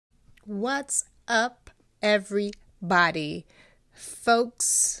What's up, everybody?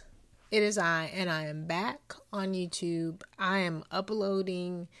 Folks, it is I, and I am back on YouTube. I am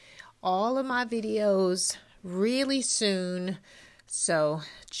uploading all of my videos really soon, so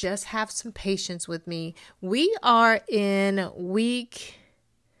just have some patience with me. We are in week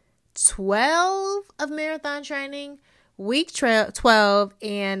 12 of marathon training. Week 12,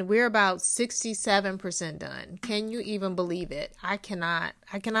 and we're about 67% done. Can you even believe it? I cannot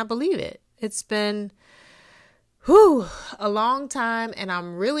believe it. It's been a long time, and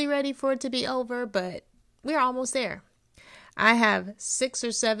I'm really ready for it to be over, but we're almost there. I have 6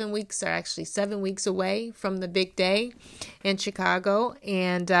 or 7 weeks, or actually 7 weeks away from the big day in Chicago,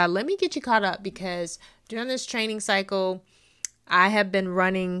 and let me get you caught up, because during this training cycle, I have been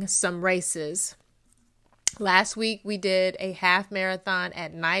running some races. Last week, we did a half marathon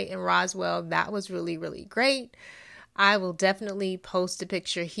at night in Roswell. That was really, really great. I will definitely post a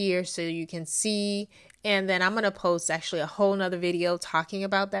picture here so you can see. And then I'm going to post actually a whole nother video talking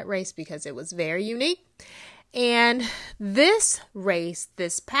about that race because it was very unique. And this race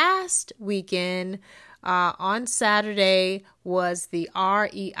this past weekend on Saturday was the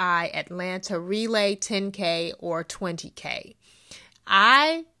REI Atlanta Relay 10K or 20K.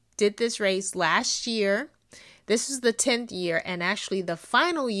 I did this race last year. This is the 10th year, and actually the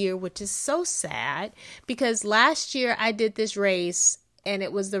final year, which is so sad because last year I did this race and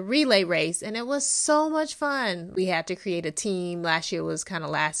it was the relay race and it was so much fun. We had to create a team. Last year was kind of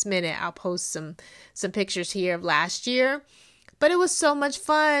last minute. I'll post some pictures here of last year, but it was so much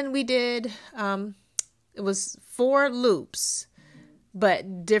fun. We did, it was 4 loops,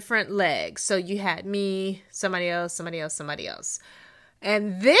 but different legs. So you had me, somebody else, somebody else, somebody else.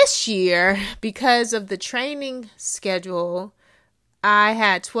 And this year, because of the training schedule, I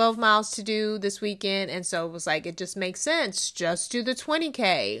had 12 miles to do this weekend. And so it was like, it just makes sense. Just do the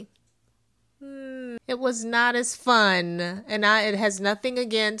 20K. It was not as fun. And it has nothing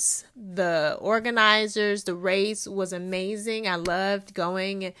against the organizers. The race was amazing. I loved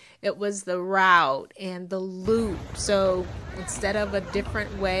going. It was the route and the loop. So instead of a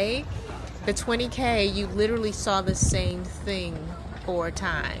different way, the 20K, you literally saw the same thing 4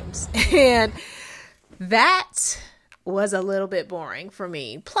 times, and that was a little bit boring for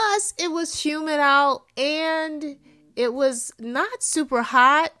me. Plus, it was humid out, and it was not super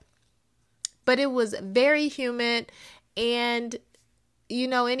hot, but it was very humid, and you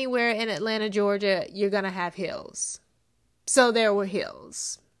know, anywhere in Atlanta, Georgia, you're gonna have hills. So there were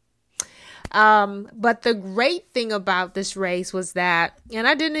hills. But the great thing about this race was that, and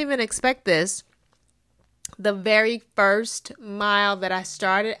I didn't even expect this, the very first mile that I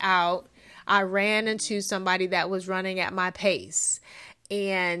started out, I ran into somebody that was running at my pace.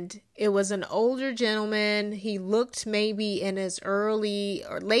 And it was an older gentleman. He looked maybe in his early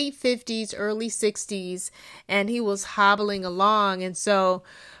or late 50s, early 60s, and he was hobbling along. And so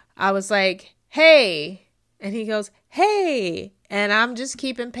I was like, hey, and he goes, hey, and I'm just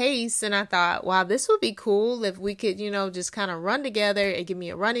keeping pace. And I thought, wow, this would be cool if we could, just kind of run together and give me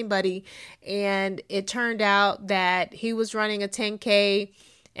a running buddy. And it turned out that he was running a 10K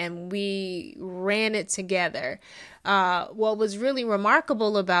and we ran it together. What was really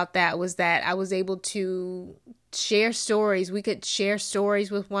remarkable about that was that I was able to share stories. We could share stories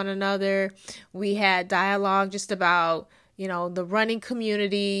with one another. We had dialogue just about the running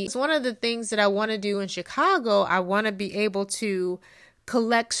community. It's one of the things that I want to do in Chicago. I want to be able to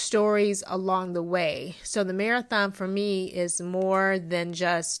collect stories along the way. So the marathon for me is more than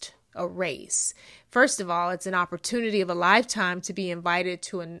just a race. First of all, it's an opportunity of a lifetime to be invited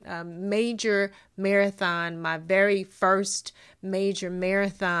to a major marathon, my very first major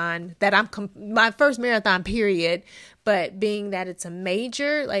marathon my first marathon period, but being that it's a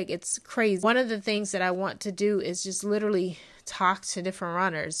major, like it's crazy. One of the things that I want to do is just literally talk to different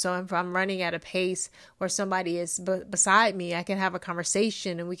runners. So if I'm running at a pace where somebody is beside me, I can have a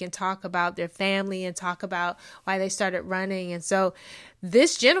conversation and we can talk about their family and talk about why they started running. And so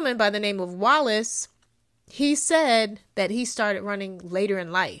this gentleman by the name of Wallace, he said that he started running later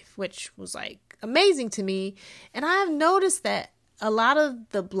in life, which was like amazing to me. And I have noticed that a lot of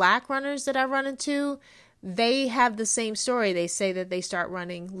the Black runners that I run into, they have the same story. They say that they start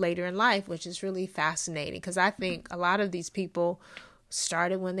running later in life, which is really fascinating because I think a lot of these people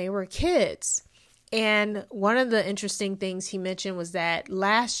started when they were kids. And one of the interesting things he mentioned was that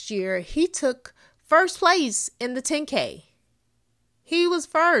last year he took first place in the 10K. He was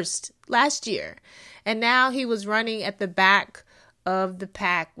first last year. And now he was running at the back of the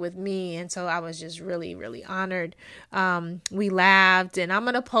pack with me. And so I was just really, really honored. We laughed, and I'm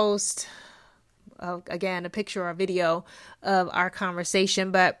going to post again, a picture or a video of our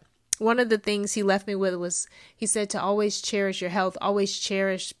conversation. But one of the things he left me with was, he said to always cherish your health, always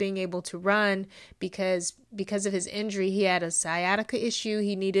cherish being able to run, because of his injury, he had a sciatica issue.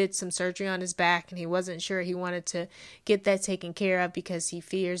 He needed some surgery on his back, and he wasn't sure he wanted to get that taken care of because he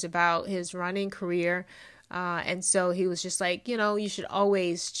fears about his running career. And so he was just like, you should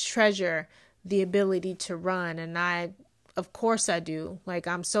always treasure the ability to run. And of course I do. Like,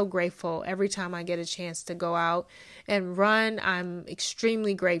 I'm so grateful every time I get a chance to go out and run. I'm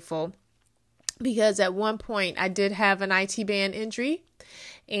extremely grateful, because at one point I did have an IT band injury,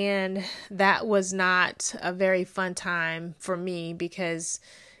 and that was not a very fun time for me because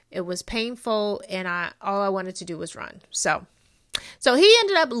it was painful, and all I wanted to do was run. So he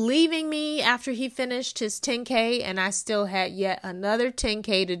ended up leaving me after he finished his 10K, and I still had yet another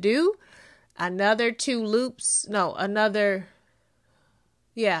 10K to do. Another 2 loops. Another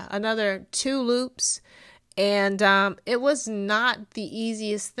 2 loops. And it was not the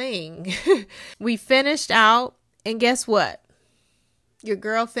easiest thing. We finished out, and guess what? Your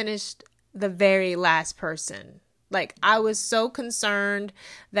girl finished the very last person. Like, I was so concerned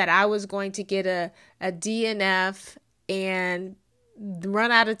that I was going to get a DNF and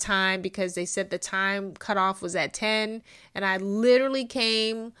run out of time, because they said the time cutoff was at 10, and I literally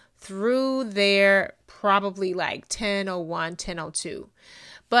came through there probably like 10:01, 10:02.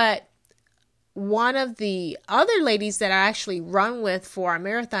 But one of the other ladies that I actually run with for our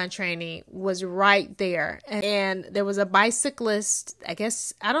marathon training was right there. And there was a bicyclist, I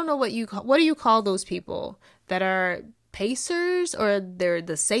guess, I don't know what do you call those people that are pacers, or they're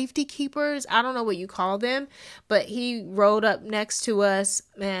the safety keepers? I don't know what you call them, but he rode up next to us,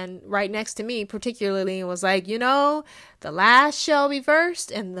 and right next to me particularly, and was like, the last shall be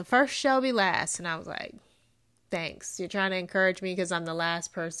first and the first shall be last. And I was like, thanks. You're trying to encourage me because I'm the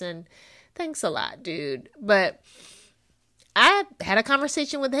last person. Thanks a lot, dude. But I had a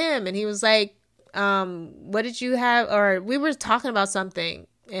conversation with him, and he was like, what did you have? Or we were talking about something,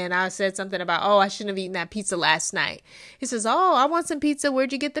 and I said something about, I shouldn't have eaten that pizza last night. He says, I want some pizza.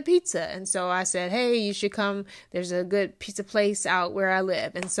 Where'd you get the pizza? And so I said, hey, you should come. There's a good pizza place out where I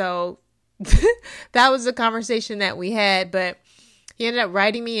live. And so that was the conversation that we had. But he ended up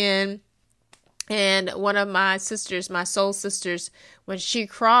writing me in. And one of my sisters, my soul sisters, when she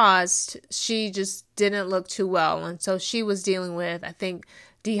crossed, she just didn't look too well. And so she was dealing with, I think,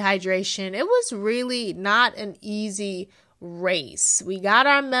 dehydration. It was really not an easy race. We got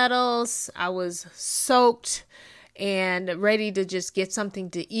our medals. I was soaked and ready to just get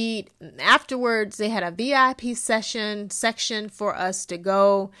something to eat. And afterwards, they had a VIP section for us to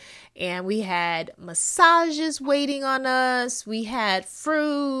go, and we had massages waiting on us. We had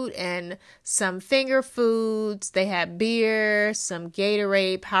fruit and some finger foods. They had beer, some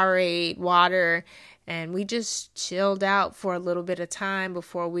Gatorade, Powerade, water, and we just chilled out for a little bit of time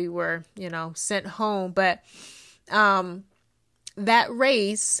before we were, sent home. But that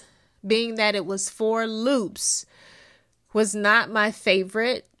race, being that it was 4 loops, was not my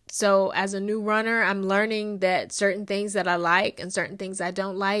favorite. So as a new runner, I'm learning that certain things that I like and certain things I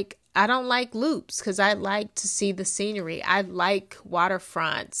don't like. I don't like loops because I like to see the scenery. I like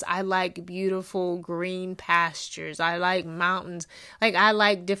waterfronts. I like beautiful green pastures. I like mountains. Like, I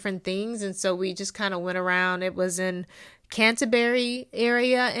like different things. And so we just kind of went around. It was in Canterbury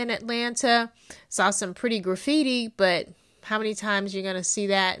area in Atlanta. Saw some pretty graffiti, but how many times you're going to see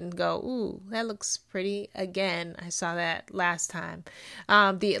that and go, ooh, that looks pretty? Again, I saw that last time.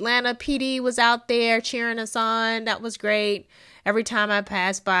 The Atlanta PD was out there cheering us on. That was great. Every time I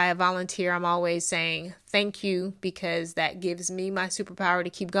pass by a volunteer, I'm always saying thank you, because that gives me my superpower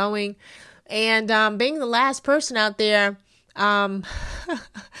to keep going. And being the last person out there, the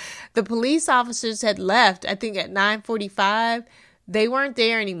police officers had left, I think at 9:45. They weren't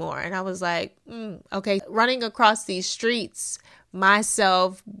there anymore. And I was like, okay, running across these streets,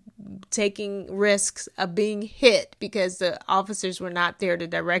 myself taking risks of being hit because the officers were not there to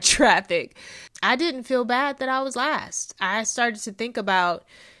direct traffic. I didn't feel bad that I was last. I started to think about,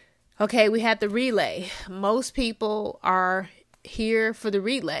 okay, we had the relay. Most people are here for the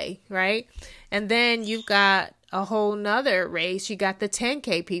relay, right? And then you've got a whole nother race. You got the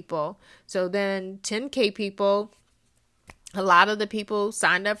 10K people. So then 10K people, a lot of the people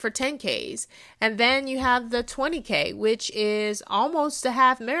signed up for 10Ks. And then you have the 20K, which is almost a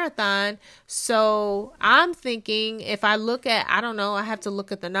half marathon. So I'm thinking, if I look at, I don't know, I have to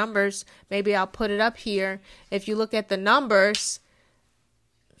look at the numbers. Maybe I'll put it up here. If you look at the numbers,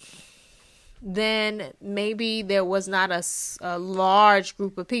 then maybe there was not a large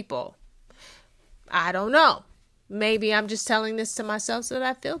group of people. I don't know. Maybe I'm just telling this to myself so that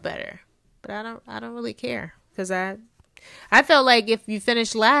I feel better. But I don't really care, because I felt like if you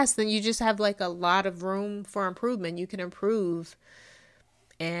finish last, then you just have like a lot of room for improvement. You can improve,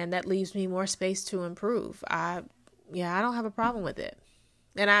 and that leaves me more space to improve. I don't have a problem with it.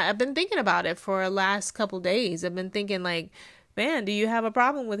 And I've been thinking about it for the last couple days. I've been thinking like, man, do you have a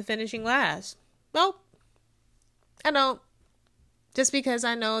problem with finishing last? Nope, I don't. Just because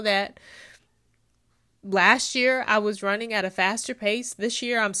I know that last year I was running at a faster pace. This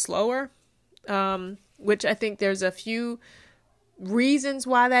year I'm slower, which I think there's a few reasons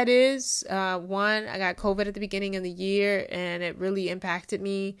why that is. One, I got COVID at the beginning of the year and it really impacted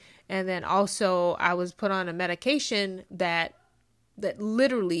me. And then also I was put on a medication that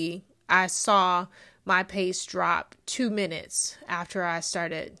literally I saw my pace drop 2 minutes after I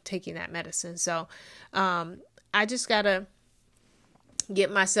started taking that medicine. So I just gotta get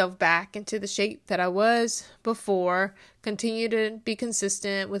myself back into the shape that I was before, continue to be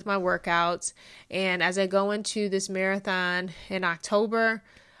consistent with my workouts. And as I go into this marathon in October,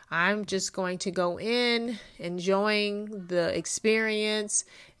 I'm just going to go in enjoying the experience,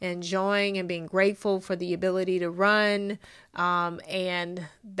 enjoying and being grateful for the ability to run. And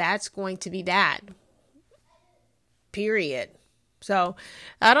that's going to be that. Period. So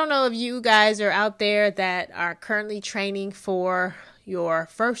I don't know if you guys are out there that are currently training for your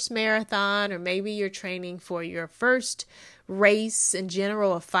first marathon, or maybe you're training for your first race in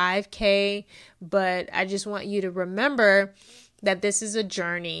general, a 5K. But I just want you to remember that this is a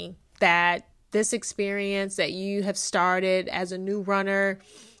journey, that this experience that you have started as a new runner,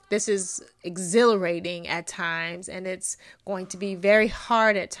 this is exhilarating at times, and it's going to be very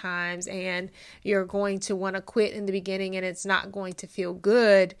hard at times, and you're going to want to quit in the beginning, and it's not going to feel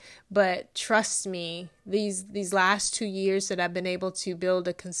good. But trust me, these last 2 years that I've been able to build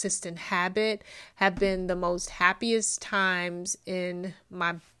a consistent habit have been the most happiest times in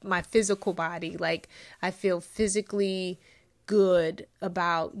my physical body. Like, I feel physically good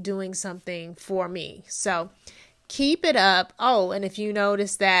about doing something for me. So keep it up. Oh, and if you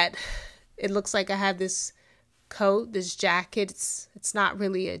notice that it looks like I have this coat, this jacket, it's not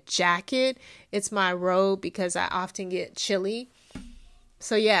really a jacket. It's my robe because I often get chilly.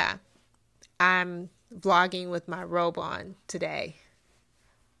 So yeah, I'm vlogging with my robe on today.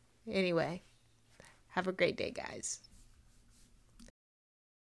 Anyway, have a great day, guys.